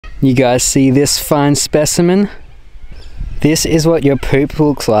You guys see this fine specimen? This is what your poop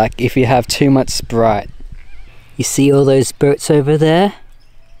looks like if you have too much Sprite. You see all those boats over there?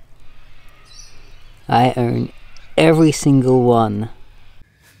 I own every single one.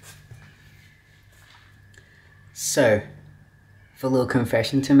 So, for a little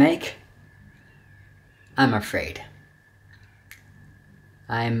confession to make, I'm afraid.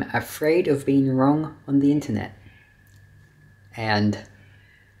 I'm afraid of being wrong on the internet. And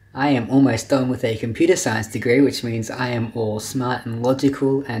I am almost done with a computer science degree, which means I am all smart and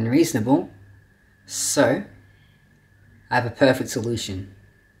logical and reasonable. So, I have a perfect solution.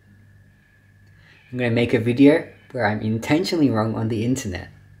 I'm going to make a video where I'm intentionally wrong on the internet.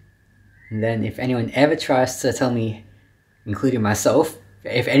 And then if anyone ever tries to tell me, including myself,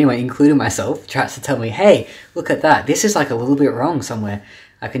 if anyone, including myself, tries to tell me, hey, look at that, this is like a little bit wrong somewhere,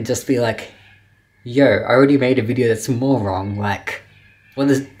 I can just be like, yo, I already made a video that's more wrong, like, what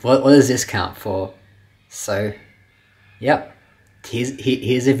does this count for? So, yep,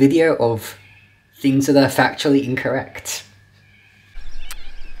 here's a video of things that are factually incorrect.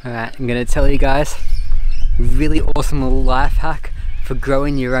 Alright, I'm gonna tell you guys a really awesome little life hack for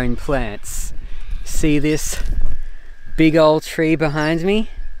growing your own plants. See this big old tree behind me?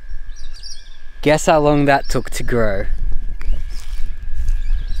 Guess how long that took to grow?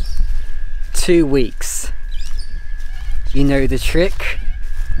 2 weeks. You know the trick?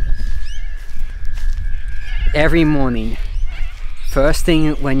 Every morning, first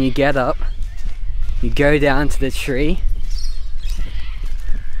thing when you get up, you go down to the tree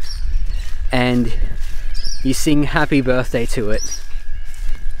and you sing happy birthday to it.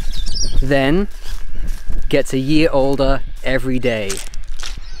 Then, gets a year older every day.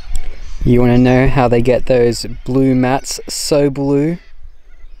 You want to know how they get those blue mats so blue?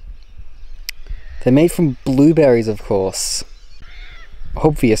 They're made from blueberries, of course.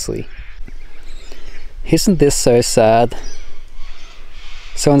 Obviously. Isn't this so sad?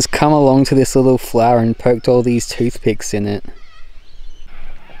 Someone's come along to this little flower and poked all these toothpicks in it.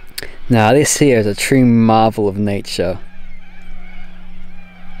 Now this here is a true marvel of nature,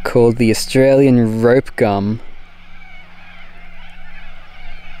 called the Australian rope gum.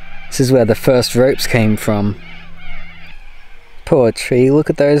 This is where the first ropes came from. Poor tree, look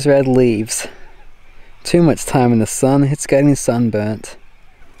at those red leaves. Too much time in the sun, it's getting sunburnt.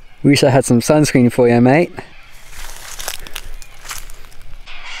 Wish I had some sunscreen for you, mate.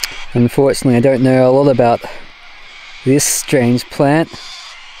 Unfortunately, I don't know a lot about this strange plant.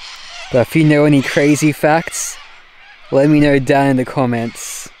 But if you know any crazy facts, let me know down in the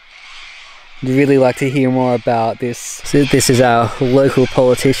comments. I'd really like to hear more about this. So this is our local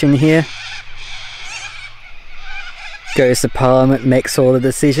politician here. Goes to Parliament, makes all the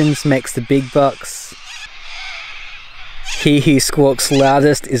decisions, makes the big bucks. He who squawks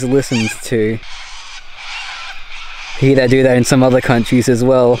loudest is listened to. Here they do that in some other countries as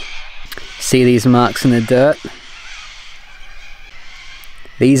well. See these marks in the dirt?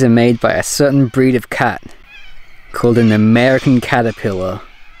 These are made by a certain breed of cat, called an American caterpillar.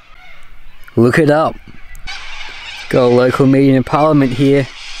 Look it up. Got a local meeting in Parliament here.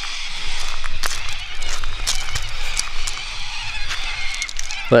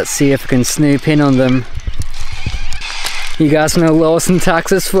 Let's see if I can snoop in on them. You guys want to lower some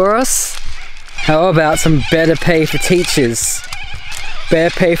taxes for us? How about some better pay for teachers?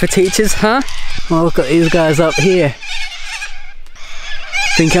 Better pay for teachers, huh? Well, look at these guys up here.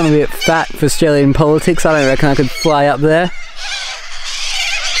 Think I'm a bit fat for Australian politics. I don't reckon I could fly up there.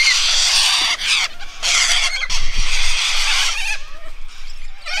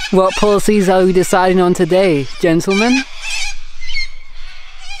 What policies are we deciding on today, gentlemen?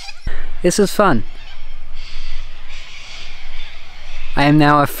 This is fun. I am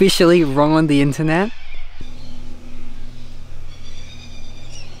now officially wrong on the internet.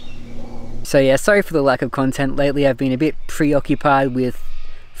 So yeah, sorry for the lack of content. Lately I've been a bit preoccupied with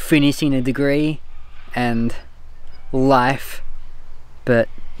finishing a degree and life, but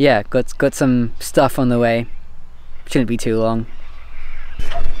yeah, got some stuff on the way. Shouldn't be too long.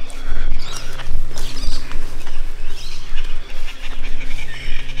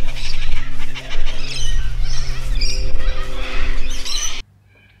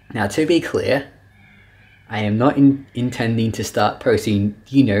 Now to be clear, I am not intending to start posting,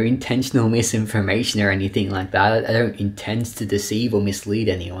 you know, intentional misinformation or anything like that. I don't intend to deceive or mislead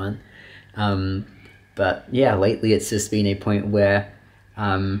anyone. But yeah, lately it's just been a point where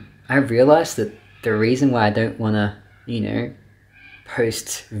I've realized that the reason why I don't want to, you know,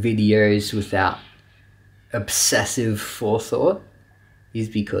 post videos without obsessive forethought is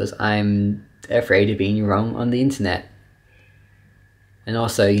because I'm afraid of being wrong on the internet. and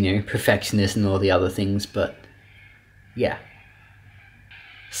also, you know, perfectionist and all the other things, but yeah.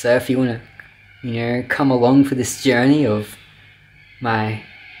 So if you want to, you know, come along for this journey of my,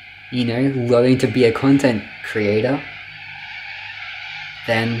 you know, learning to be a content creator,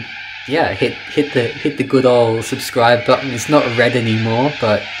 then yeah, hit the good old subscribe button. It's not red anymore,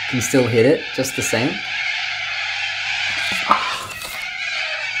 but you can still hit it just the same.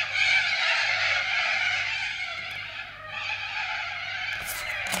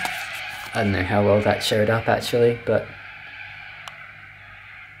 I don't know how well that showed up actually, but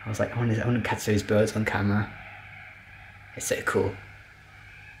I was like, I want to catch those birds on camera. It's so cool.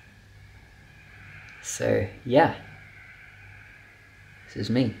 So yeah, this is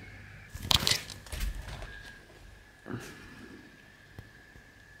me.